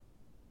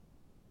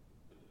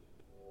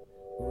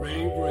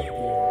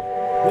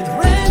With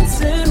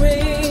rants and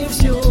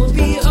raves, you'll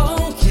be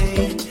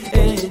okay.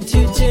 And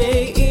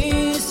today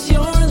is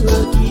your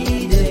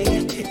lucky day.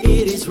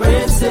 It is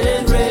rants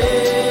and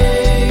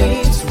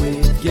raves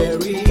with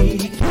Gary.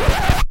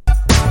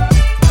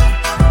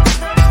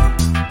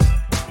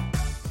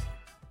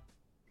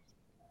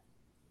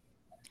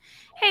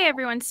 Hey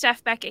everyone,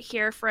 Steph Beckett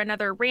here for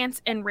another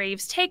Rants and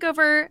rAVes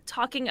takeover,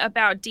 talking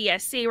about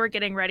DSC. We're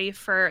getting ready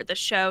for the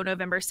show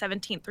November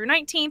 17th through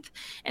 19th.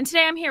 And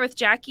today I'm here with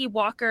Jackie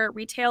Walker,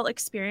 Retail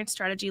Experience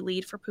Strategy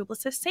Lead for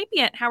Publicis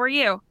Sapient. How are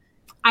you?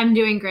 I'm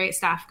doing great,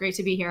 Steph. Great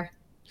to be here.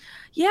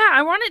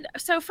 Yeah,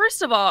 so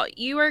first of all,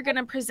 you are going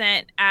to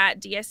present at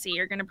DSC.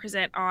 You're going to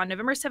present on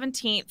November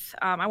 17th,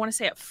 I want to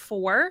say at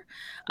 4.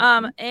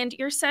 And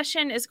your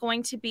session is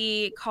going to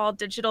be called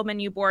Digital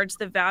Menu Boards,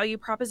 the Value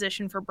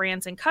Proposition for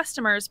Brands and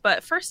Customers.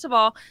 But first of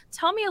all,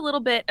 tell me a little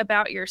bit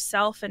about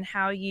yourself and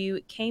how you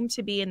came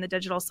to be in the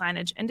digital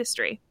signage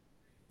industry.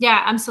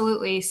 Yeah,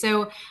 absolutely.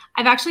 So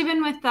I've actually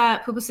been with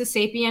Publicis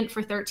Sapient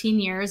for 13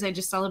 years. I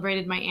just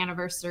celebrated my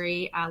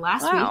anniversary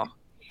last week.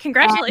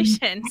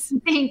 Congratulations.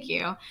 Thank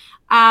you.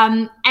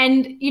 And,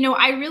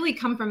 I really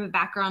come from a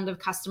background of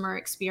customer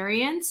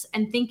experience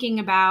and thinking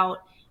about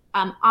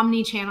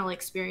omni-channel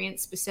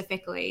experience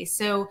specifically.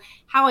 So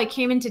how I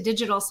came into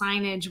digital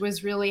signage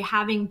was really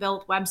having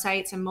built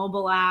websites and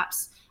mobile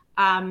apps,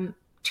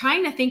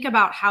 trying to think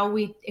about how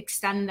we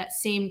extend that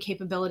same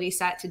capability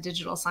set to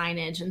digital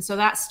signage. And so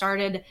that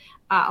started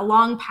a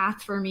long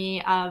path for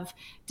me of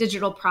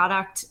digital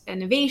product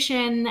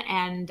innovation.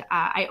 And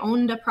I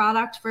owned a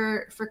product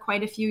for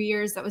quite a few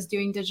years that was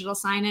doing digital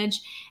signage.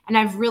 And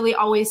I've really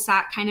always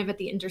sat kind of at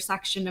the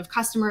intersection of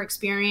customer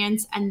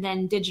experience and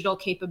then digital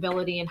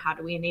capability and how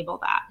do we enable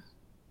that.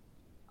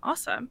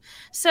 Awesome.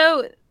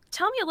 So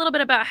tell me a little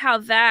bit about how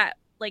that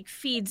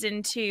feeds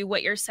into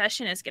what your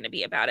session is going to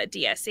be about at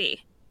DSE.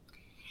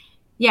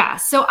 Yeah,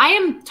 so I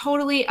am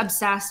totally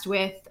obsessed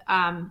with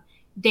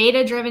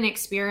data-driven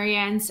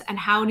experience and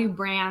how do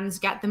brands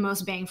get the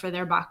most bang for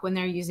their buck when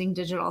they're using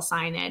digital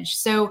signage.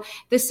 So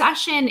the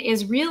session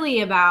is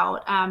really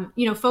about,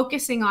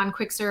 focusing on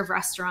quick serve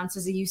restaurants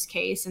as a use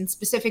case and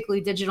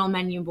specifically digital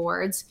menu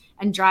boards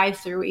and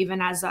drive-through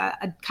even as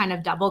a kind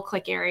of double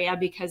click area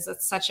because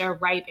it's such a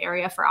ripe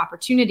area for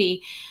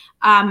opportunity.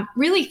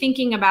 Really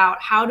thinking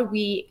about how do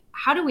we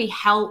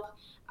help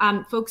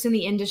folks in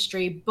the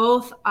industry,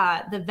 both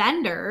the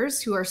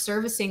vendors who are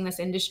servicing this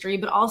industry,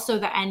 but also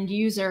the end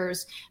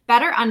users,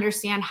 better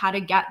understand how to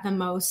get the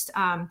most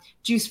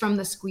juice from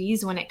the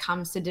squeeze when it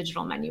comes to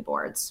digital menu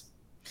boards.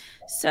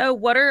 So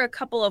what are a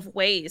couple of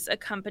ways a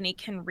company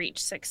can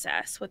reach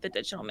success with a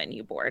digital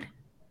menu board?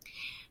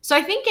 So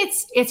I think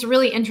it's a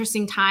really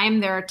interesting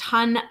time. There are a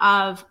ton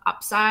of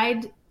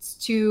upside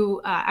to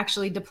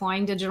actually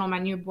deploying digital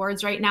menu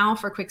boards right now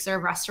for quick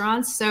serve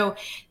restaurants. So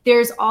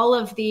there's all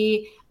of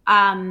the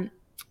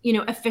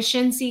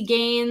efficiency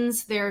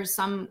gains. There's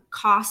some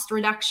cost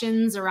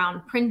reductions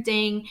around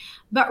printing,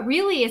 but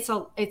really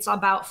it's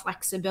about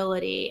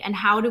flexibility and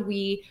how do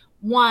we,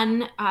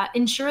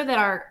 ensure that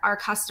our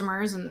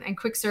customers and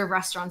quick serve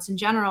restaurants in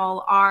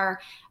general are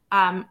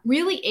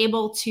really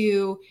able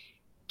to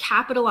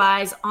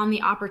capitalize on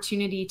the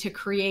opportunity to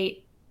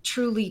create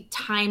truly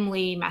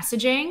timely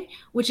messaging,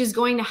 which is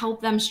going to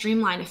help them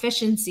streamline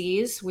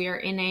efficiencies. We are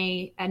in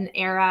an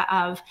era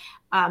of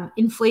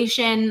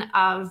inflation,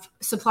 of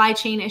supply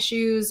chain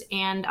issues,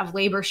 and of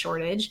labor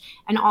shortage.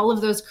 And all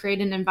of those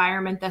create an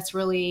environment that's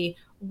really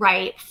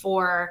right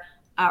for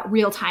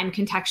real-time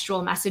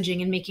contextual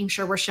messaging and making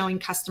sure we're showing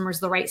customers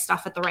the right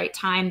stuff at the right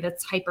time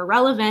that's hyper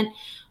relevant.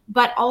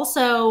 But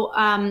also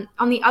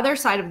on the other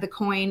side of the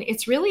coin,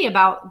 it's really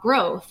about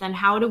growth and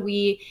how do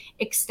we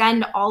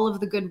extend all of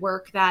the good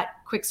work that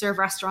quick serve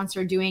restaurants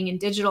are doing in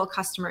digital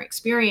customer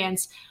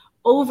experience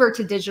over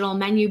to digital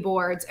menu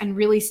boards and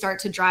really start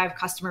to drive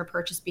customer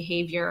purchase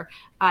behavior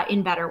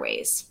in better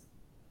ways.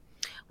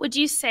 Would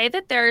you say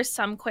that there are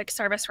some quick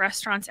service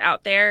restaurants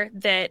out there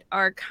that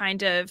are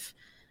kind of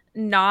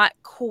not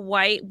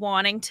quite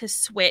wanting to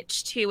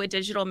switch to a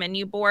digital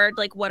menu board?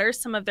 What are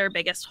some of their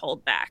biggest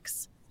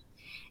holdbacks?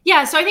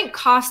 Yeah, so I think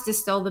cost is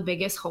still the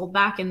biggest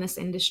holdback in this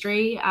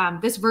industry.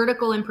 This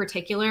vertical in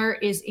particular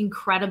is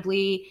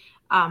incredibly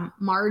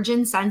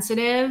margin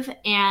sensitive.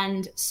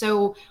 And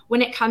so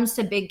when it comes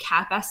to big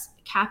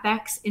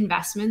CapEx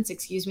investments,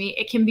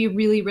 it can be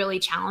really, really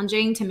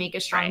challenging to make a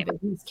strong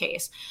business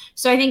case.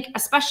 So I think,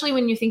 especially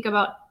when you think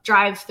about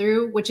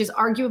drive-through, which is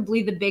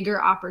arguably the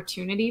bigger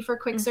opportunity for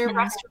quick serve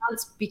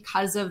restaurants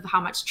because of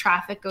how much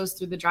traffic goes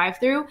through the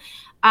drive-through,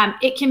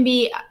 it can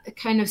be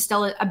kind of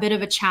still a bit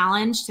of a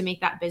challenge to make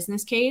that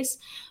business case.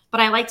 But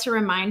I like to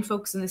remind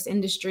folks in this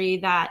industry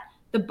that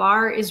the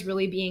bar is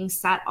really being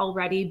set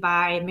already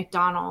by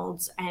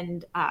McDonald's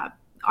and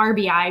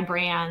RBI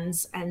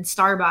brands and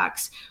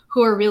Starbucks,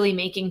 who are really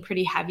making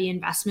pretty heavy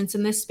investments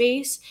in this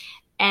space.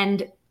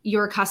 And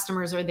your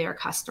customers are their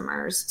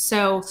customers.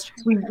 So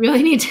we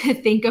really need to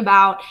think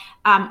about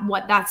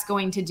what that's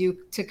going to do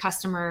to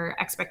customer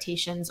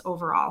expectations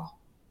overall.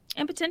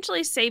 And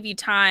potentially save you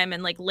time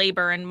and like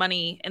labor and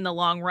money in the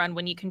long run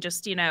when you can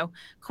just,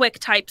 quick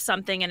type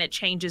something and it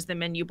changes the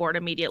menu board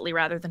immediately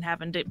rather than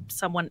having to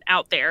someone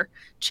out there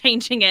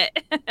changing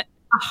it.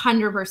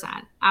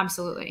 100%.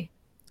 Absolutely.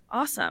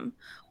 Awesome.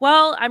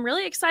 Well, I'm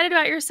really excited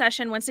about your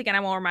session. Once again,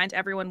 I will remind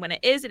everyone when it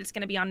is. It's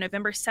going to be on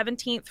November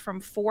 17th from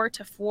 4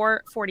 to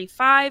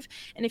 4:45.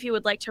 And if you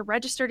would like to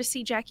register to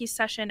see Jackie's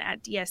session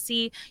at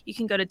DSE, you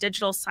can go to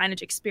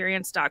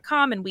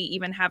digitalsignageexperience.com, and we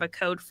even have a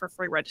code for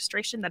free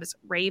registration that is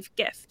rAVe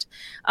Gift.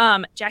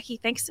 Jackie,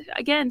 thanks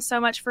again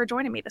so much for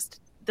joining me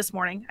this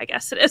morning. I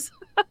guess it is.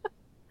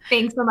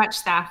 Thanks so much,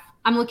 Steph.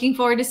 I'm looking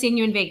forward to seeing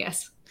you in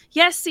Vegas.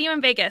 Yes, see you in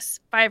Vegas.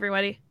 Bye,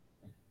 everybody.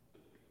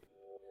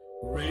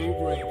 rAVe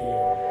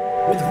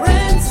Radio with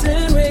Rants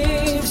and rAVes.